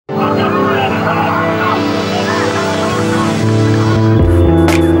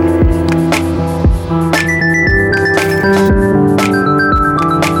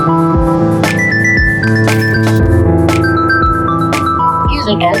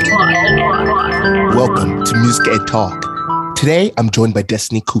Welcome to Music Ed Talk. Today, I'm joined by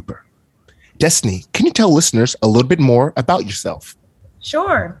Destiny Cooper. Destiny, can you tell listeners a little bit more about yourself?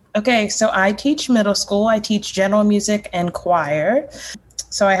 Sure. Okay, so I teach middle school. I teach general music and choir.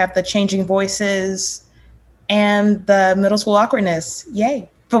 So I have the changing voices and the middle school awkwardness. Yay.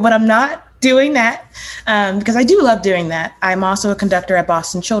 But when I'm not doing that, because I do love doing that, I'm also a conductor at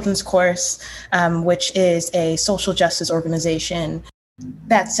Boston Children's Chorus, which is a social justice organization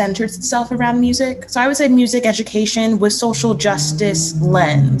that centers itself around music. So I would say music education with social justice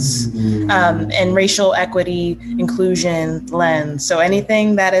lens and racial equity, inclusion lens. So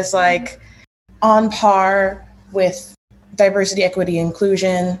anything that is like on par with diversity, equity,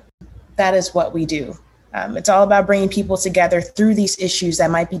 inclusion, that is what we do. It's all about bringing people together through these issues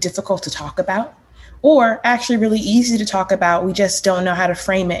that might be difficult to talk about or actually really easy to talk about. We just don't know how to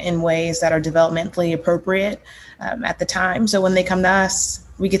frame it in ways that are developmentally appropriate at the time. So when they come to us,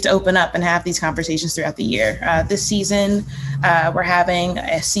 we get to open up and have these conversations throughout the year. This season, we're having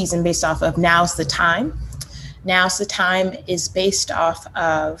a season based off of Now's the Time. Now's the Time is based off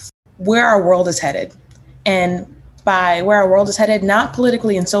of where our world is headed. And by where our world is headed, not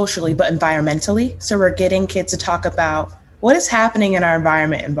politically and socially, but environmentally. So we're getting kids to talk about what is happening in our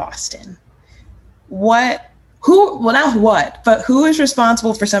environment in Boston. Who is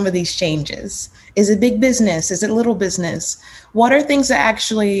responsible for some of these changes? Is it big business? Is it little business? What are things that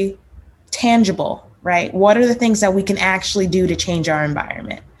actually tangible, right? What are the things that we can actually do to change our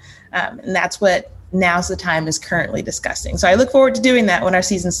environment? And that's what Now's the Time is currently discussing. So I look forward to doing that when our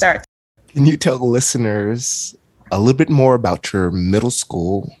season starts. Can you tell the listeners a little bit more about your middle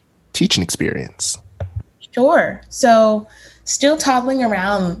school teaching experience? Sure. So still toddling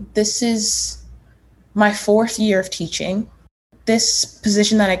around, this is my fourth year of teaching. This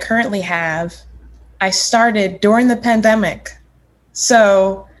position that I currently have, I started during the pandemic.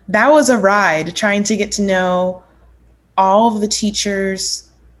 So that was a ride, trying to get to know all of the teachers,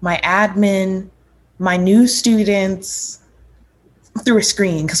 my admin, my new students through a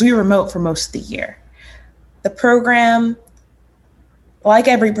screen, because we were remote for most of the year. The program, like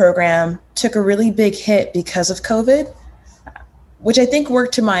every program, took a really big hit because of COVID, which I think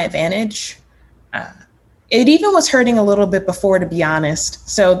worked to my advantage. It even was hurting a little bit before, to be honest.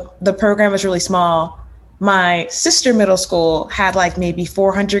 So the program was really small. My sister middle school had like maybe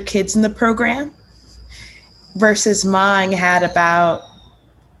 400 kids in the program versus mine had about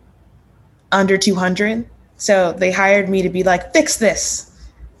under 200. So they hired me to be like, fix this.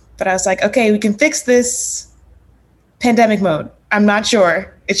 But I was like, okay, we can fix this pandemic mode. I'm not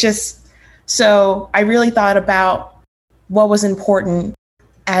sure. It's just, so I really thought about what was important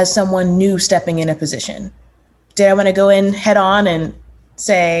as someone new stepping in a position. Did I want to go in head on and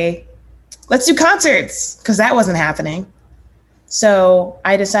say, let's do concerts? Because that wasn't happening. So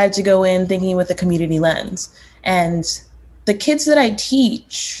I decided to go in thinking with a community lens. And the kids that I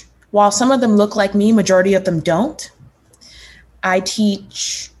teach, while some of them look like me, majority of them don't. I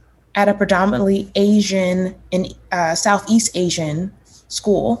teach at a predominantly Asian and Southeast Asian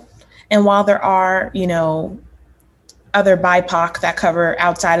school. And while there are, other BIPOC that cover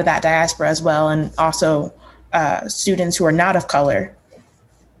outside of that diaspora as well, and also students who are not of color,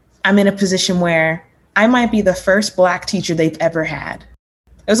 I'm in a position where I might be the first Black teacher they've ever had.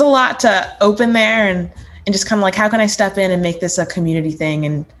 There's a lot to open there and just kind of like, how can I step in and make this a community thing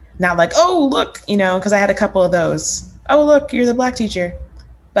and not like, oh, look, because I had a couple of those. Oh, look, you're the Black teacher.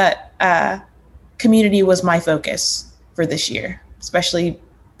 But community was my focus for this year, especially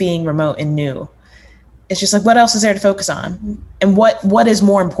being remote and new. It's just like, what else is there to focus on? And what is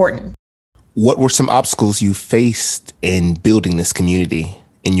more important? What were some obstacles you faced in building this community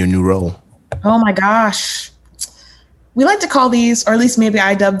in your new role? Oh my gosh. We like to call these, or at least maybe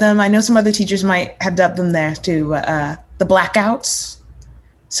I dubbed them. I know some other teachers might have dubbed them there too, the blackouts.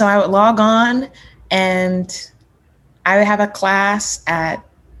 So I would log on and I would have a class at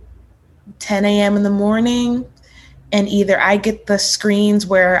 10 a.m. in the morning. And either I get the screens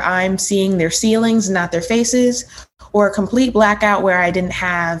where I'm seeing their ceilings, not their faces, or a complete blackout where I didn't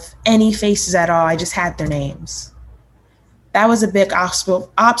have any faces at all. I just had their names. That was a big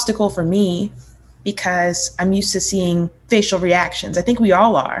obstacle for me because I'm used to seeing facial reactions. I think we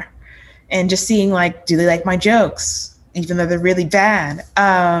all are. And just seeing like, do they like my jokes, even though they're really bad?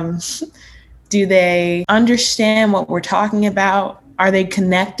 Do they understand what we're talking about? Are they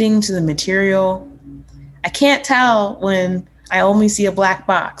connecting to the material? I can't tell when I only see a black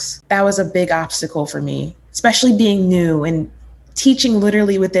box. That was a big obstacle for me, especially being new and teaching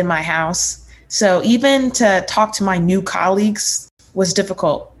literally within my house. So even to talk to my new colleagues was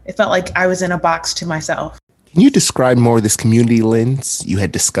difficult. It felt like I was in a box to myself. Can you describe more of this community lens you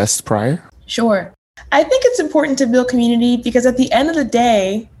had discussed prior? Sure. I think it's important to build community because at the end of the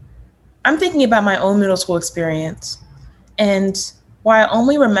day, I'm thinking about my own middle school experience. And while I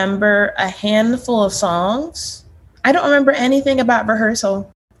only remember a handful of songs, I don't remember anything about rehearsal.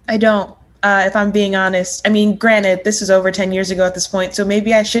 I don't, if I'm being honest. I mean, granted, this is over 10 years ago at this point, so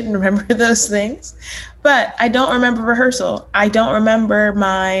maybe I shouldn't remember those things. But I don't remember rehearsal. I don't remember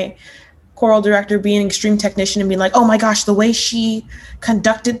my choral director being an extreme technician and being like, oh my gosh, the way she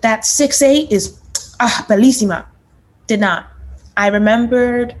conducted that 6/8 is bellissima. Did not. I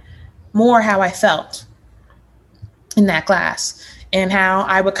remembered more how I felt in that class and how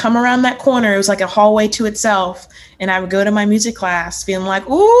I would come around that corner. It was like a hallway to itself. And I would go to my music class feeling like,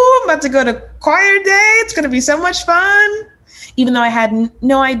 ooh, I'm about to go to choir day. It's going to be so much fun. Even though I had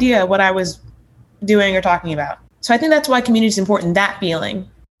no idea what I was doing or talking about. So I think that's why community is important, that feeling.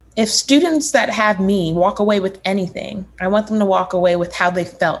 If students that have me walk away with anything, I want them to walk away with how they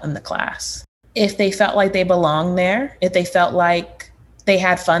felt in the class. If they felt like they belonged there, if they felt like they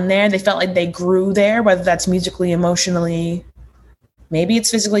had fun there, they felt like they grew there, whether that's musically, emotionally, maybe it's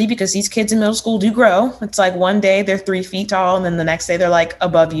physically, because these kids in middle school do grow. It's like one day they're 3 feet tall and then the next day they're like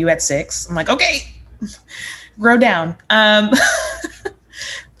above you at 6. I'm like, okay, grow down.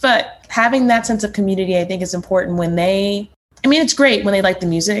 But having that sense of community, I think is important when it's great when they like the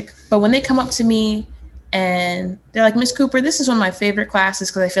music, but when they come up to me and they're like, Miss Cooper, this is one of my favorite classes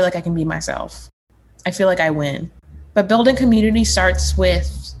because I feel like I can be myself. I feel like I win. But building community starts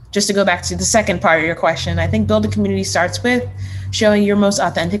with, just to go back to the second part of your question, I think building community starts with showing your most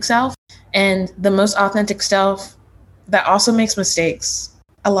authentic self, and the most authentic self that also makes mistakes.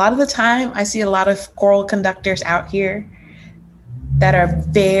 A lot of the time, I see a lot of choral conductors out here that are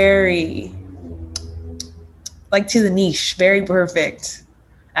very, like to the niche, very perfect,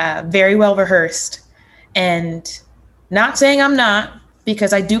 very well rehearsed. And not saying I'm not,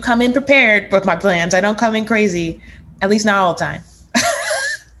 because I do come in prepared with my plans. I don't come in crazy, at least not all the time.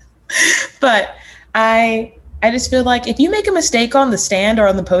 But I just feel like if you make a mistake on the stand or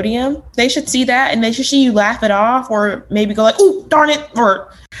on the podium, they should see that and they should see you laugh it off, or maybe go like, ooh, darn it.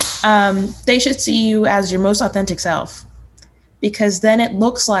 Or they should see you as your most authentic self, because then it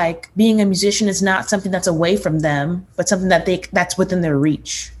looks like being a musician is not something that's away from them, but something that's within their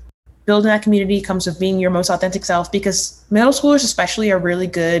reach. Building that community comes with being your most authentic self, because middle schoolers especially are really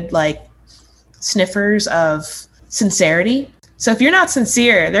good, like, sniffers of sincerity. So if you're not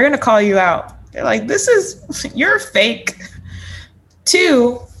sincere, they're going to call you out. They're like, you're fake.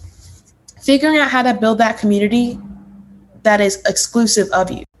 2, figuring out how to build that community that is exclusive of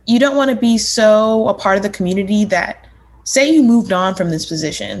you. You don't want to be so a part of the community that, say you moved on from this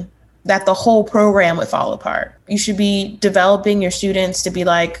position, that the whole program would fall apart. You should be developing your students to be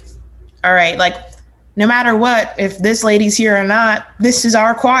like, all right, like, no matter what, if this lady's here or not, this is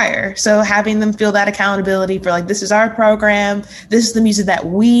our choir. So having them feel that accountability for like, this is our program, this is the music that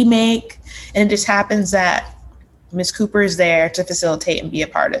we make. And it just happens that Miss Cooper is there to facilitate and be a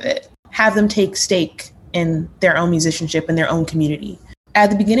part of it. Have them take stake in their own musicianship and their own community. At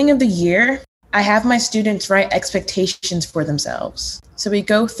the beginning of the year, I have my students write expectations for themselves. So we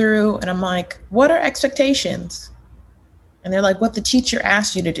go through and I'm like, what are expectations? And they're like, what the teacher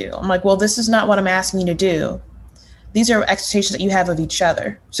asked you to do. I'm like, well, this is not what I'm asking you to do. These are expectations that you have of each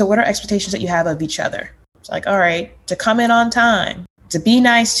other. So what are expectations that you have of each other? It's like, all right, to come in on time, to be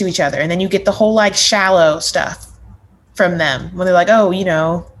nice to each other. And then you get the whole like shallow stuff from them when they're like, oh,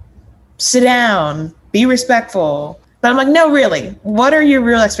 sit down, be respectful. But I'm like, no, really, what are your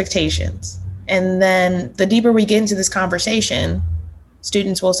real expectations? And then the deeper we get into this conversation,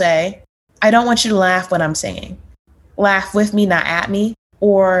 students will say, I don't want you to laugh when I'm singing. Laugh with me, not at me.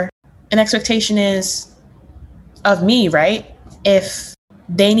 Or an expectation is of me, right? If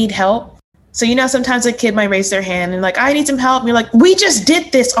they need help. So, sometimes a kid might raise their hand and like, I need some help. And you're like, we just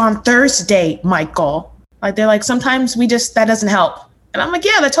did this on Thursday, Michael. Like, they're like, sometimes that doesn't help. And I'm like,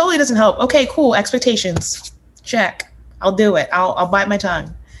 yeah, that totally doesn't help. Okay, cool. Expectations. Check. I'll do it. I'll bite my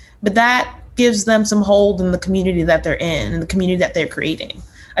tongue. But that gives them some hold in the community that they're in and the community that they're creating.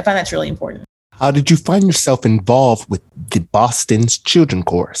 I find that's really important. How did you find yourself involved with the Boston's Children's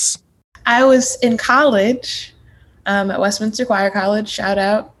Chorus? I was in college at Westminster Choir College. Shout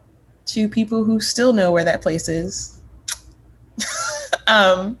out to people who still know where that place is.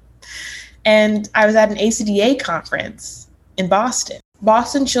 And I was at an ACDA conference in Boston.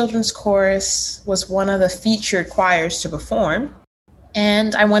 Boston Children's Chorus was one of the featured choirs to perform,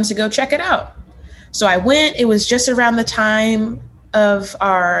 and I wanted to go check it out. So I went. It was just around the time of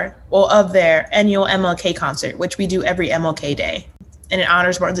their annual MLK concert, which we do every MLK Day. And it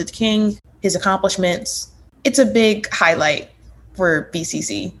honors Martin Luther King, his accomplishments. it's a big highlight for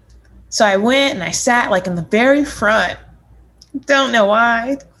BCC. So I went and I sat like in the very front. Don't know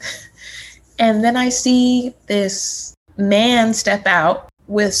why. And then I see this man step out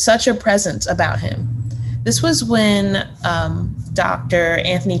with such a presence about him. This was when Dr.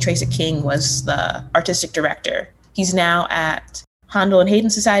 Anthony Tracey-King was the artistic director. He's now at Handel and Haydn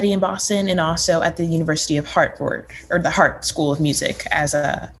Society in Boston and also at the University of Hartford, or the Hart School of Music, as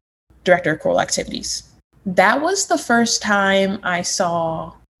a director of choral activities. That was the first time I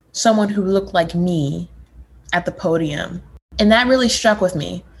saw someone who looked like me at the podium. And that really struck with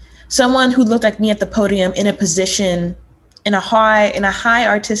me. Someone who looked like me at the podium in a position, in a high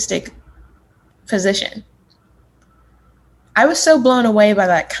artistic position. I was so blown away by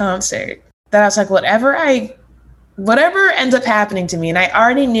that concert that I was like, whatever ends up happening to me, and I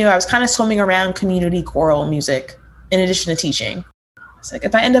already knew I was kind of swimming around community choral music in addition to teaching. It's like,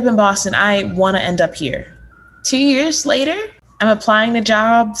 if I end up in Boston, I want to end up here. 2 years later, I'm applying to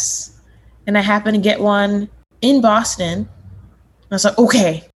jobs and I happen to get one in Boston. I was like,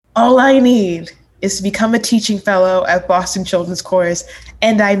 okay, all I need is to become a teaching fellow at Boston Children's Chorus,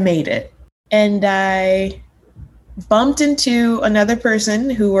 and I made it. And I bumped into another person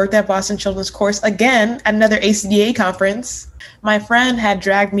who worked at Boston Children's Chorus again at another ACDA conference. My friend had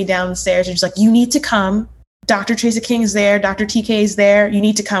dragged me downstairs and she's like, you need to come. Dr. Tracey-King is there. Dr. TK is there. You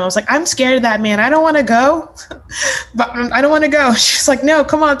need to come. I was like, I'm scared of that man. I don't want to go. But I don't want to go. She's like, no,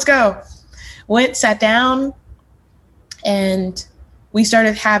 come on, let's go. Went, sat down, and we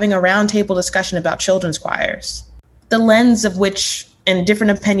started having a roundtable discussion about children's choirs, the lens of which and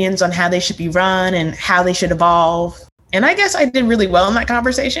different opinions on how they should be run and how they should evolve. And I guess I did really well in that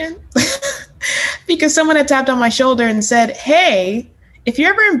conversation because someone had tapped on my shoulder and said, hey, if you're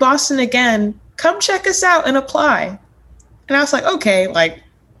ever in Boston again, come check us out and apply. And I was like, okay, like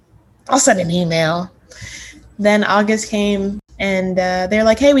I'll send an email. Then August came and they're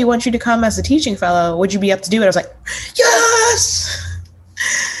like, hey, we want you to come as a teaching fellow. Would you be up to do it? I was like, yes.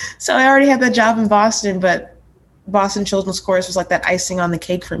 So I already had that job in Boston, but Boston Children's Chorus was like that icing on the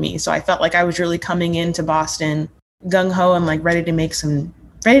cake for me. So I felt like I was really coming into Boston gung ho and like ready to make some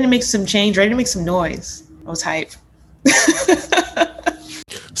change, ready to make some noise. I was hyped.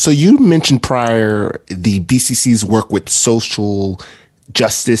 So you mentioned prior the BCC's work with social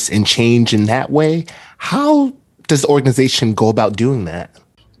justice and change in that way. How does the organization go about doing that?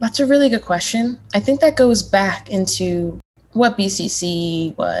 That's a really good question. I think that goes back into what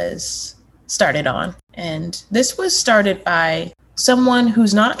BCC was started on. And this was started by someone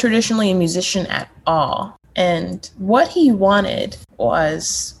who's not traditionally a musician at all. And what he wanted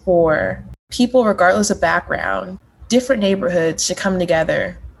was for people, regardless of background, different neighborhoods to come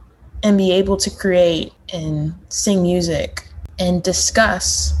together and be able to create and sing music and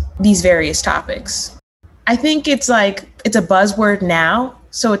discuss these various topics. I think it's a buzzword now.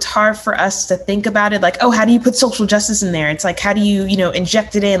 So it's hard for us to think about it like, oh, how do you put social justice in there? It's like, how do you,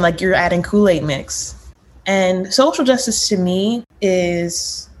 inject it in like you're adding Kool-Aid mix? And social justice to me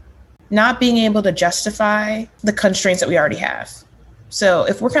is not being able to justify the constraints that we already have. So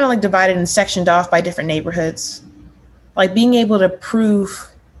if we're kind of like divided and sectioned off by different neighborhoods, like being able to prove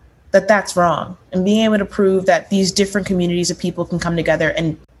that that's wrong and being able to prove that these different communities of people can come together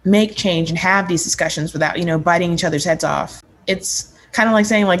and make change and have these discussions without, biting each other's heads off. It's kind of like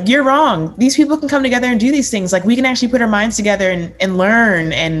saying like, you're wrong. These people can come together and do these things. Like we can actually put our minds together and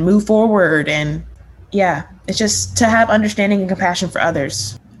learn and move forward. And yeah, it's just to have understanding and compassion for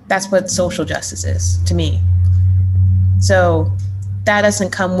others. That's what social justice is to me. So that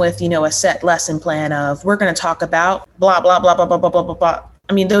doesn't come with, a set lesson plan of we're going to talk about blah, blah, blah, blah, blah, blah, blah, blah, blah.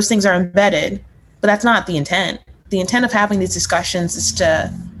 I mean, those things are embedded, but that's not the intent. The intent of having these discussions is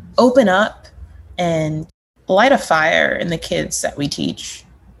to open up and light a fire in the kids that we teach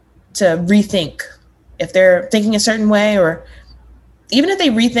to rethink if they're thinking a certain way, or even if they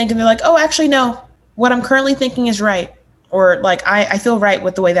rethink and they're like, oh, actually, no, what I'm currently thinking is right. Or like, I feel right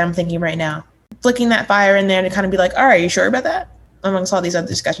with the way that I'm thinking right now. Flicking that fire in there to kind of be like, all right, are you sure about that? Amongst all these other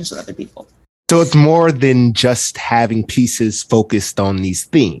discussions with other people. So it's more than just having pieces focused on these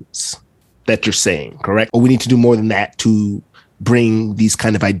themes that you're saying, correct? Or we need to do more than that to bring these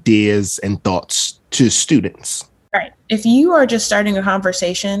kind of ideas and thoughts to students. Right. If you are just starting a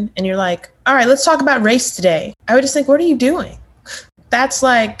conversation and you're like, all right, let's talk about race today, I would just think, what are you doing? That's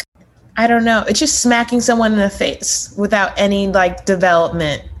like, I don't know. It's just smacking someone in the face without any like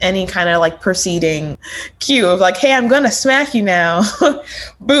development, any kind of like preceding cue of like, hey, I'm going to smack you now.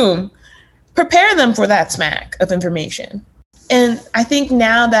 Boom. Prepare them for that smack of information. And I think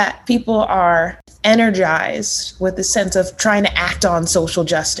now that people are energized with the sense of trying to act on social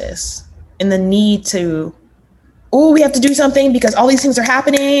justice and the need to oh, we have to do something because all these things are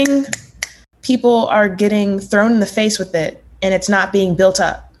happening. People are getting thrown in the face with it and it's not being built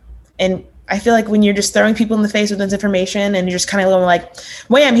up. And I feel like when you're just throwing people in the face with this information and you're just kind of going like,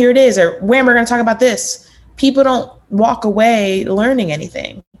 wham, here it is, or wham, we're going to talk about this, people don't walk away learning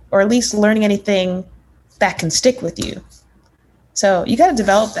anything, or at least learning anything that can stick with you. So you got to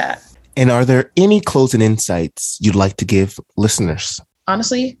develop that. And are there any closing insights you'd like to give listeners?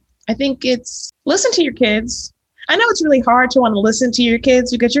 Honestly, I think it's listen to your kids. I know it's really hard to want to listen to your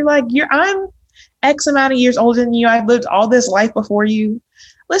kids because you're like, I'm X amount of years older than you. I've lived all this life before you.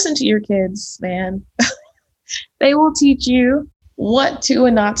 Listen to your kids, man. They will teach you what to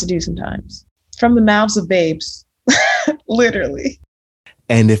and not to do sometimes from the mouths of babes, literally.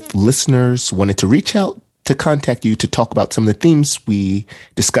 And if listeners wanted to reach out to contact you to talk about some of the themes we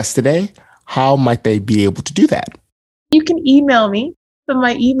discussed today, how might they be able to do that? You can email me. So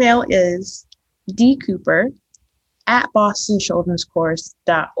my email is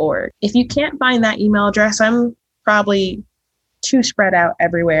dcooper@bostonchildrenscourse.org. If you can't find that email address, I'm probably too spread out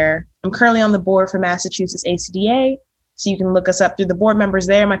everywhere. I'm currently on the board for Massachusetts ACDA. So you can look us up through the board members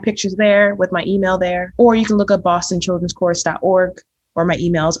there, my picture's there with my email there, or you can look up bostonchildrenscourse.org, where my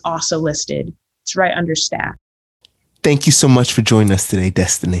email is also listed. It's right under staff. Thank you so much for joining us today,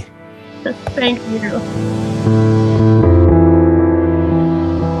 Destiny. Thank you.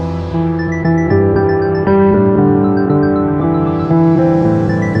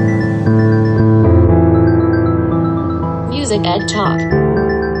 Music Ed Talk.